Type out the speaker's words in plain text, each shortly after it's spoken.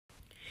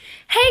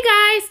Hey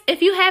guys,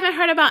 if you haven't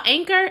heard about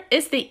Anchor,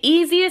 it's the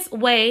easiest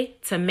way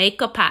to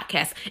make a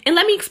podcast. And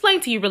let me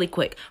explain to you really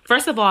quick.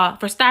 First of all,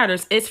 for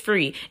starters, it's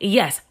free.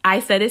 Yes, I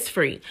said it's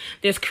free.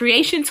 There's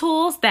creation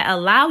tools that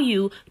allow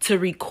you to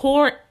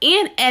record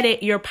and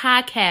edit your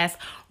podcast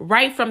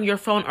right from your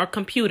phone or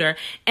computer.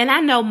 And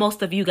I know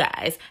most of you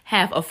guys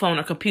have a phone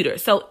or computer,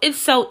 so it's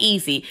so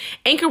easy.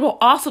 Anchor will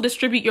also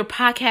distribute your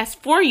podcast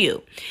for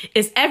you.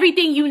 It's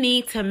everything you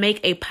need to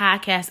make a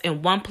podcast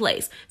in one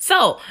place.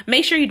 So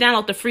make sure you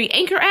download the free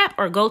Anchor app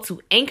or go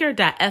to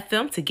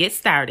anchor.fm to get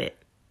started.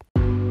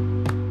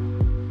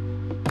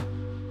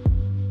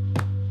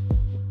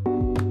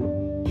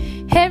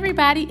 Hey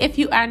everybody, if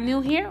you are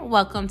new here,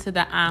 welcome to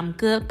the I'm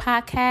Good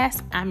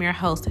podcast. I'm your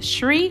host,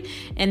 Shri,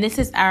 and this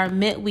is our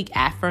midweek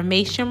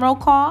affirmation roll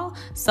call.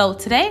 So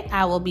today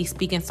I will be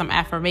speaking some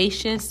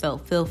affirmations, so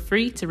feel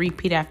free to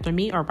repeat after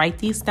me or write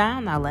these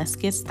down. Now let's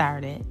get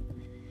started.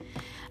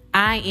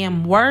 I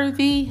am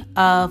worthy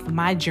of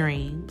my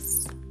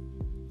dreams.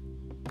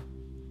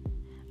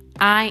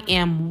 I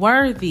am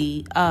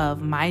worthy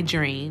of my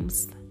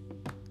dreams.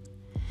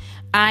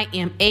 I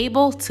am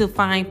able to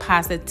find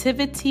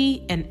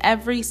positivity in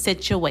every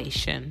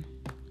situation.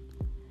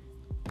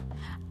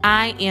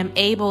 I am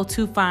able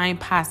to find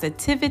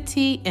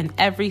positivity in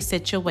every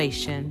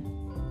situation.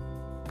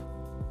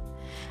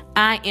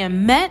 I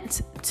am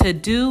meant to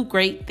do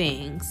great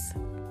things.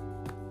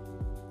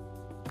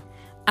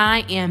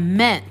 I am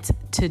meant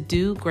to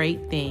do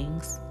great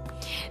things.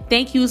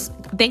 Thank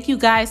you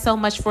guys so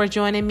much for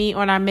joining me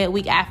on our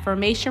midweek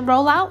affirmation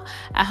rollout.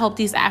 I hope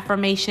these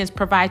affirmations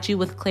provide you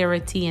with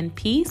clarity and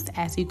peace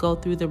as you go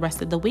through the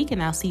rest of the week,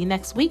 and I'll see you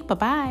next week.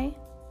 Bye-bye.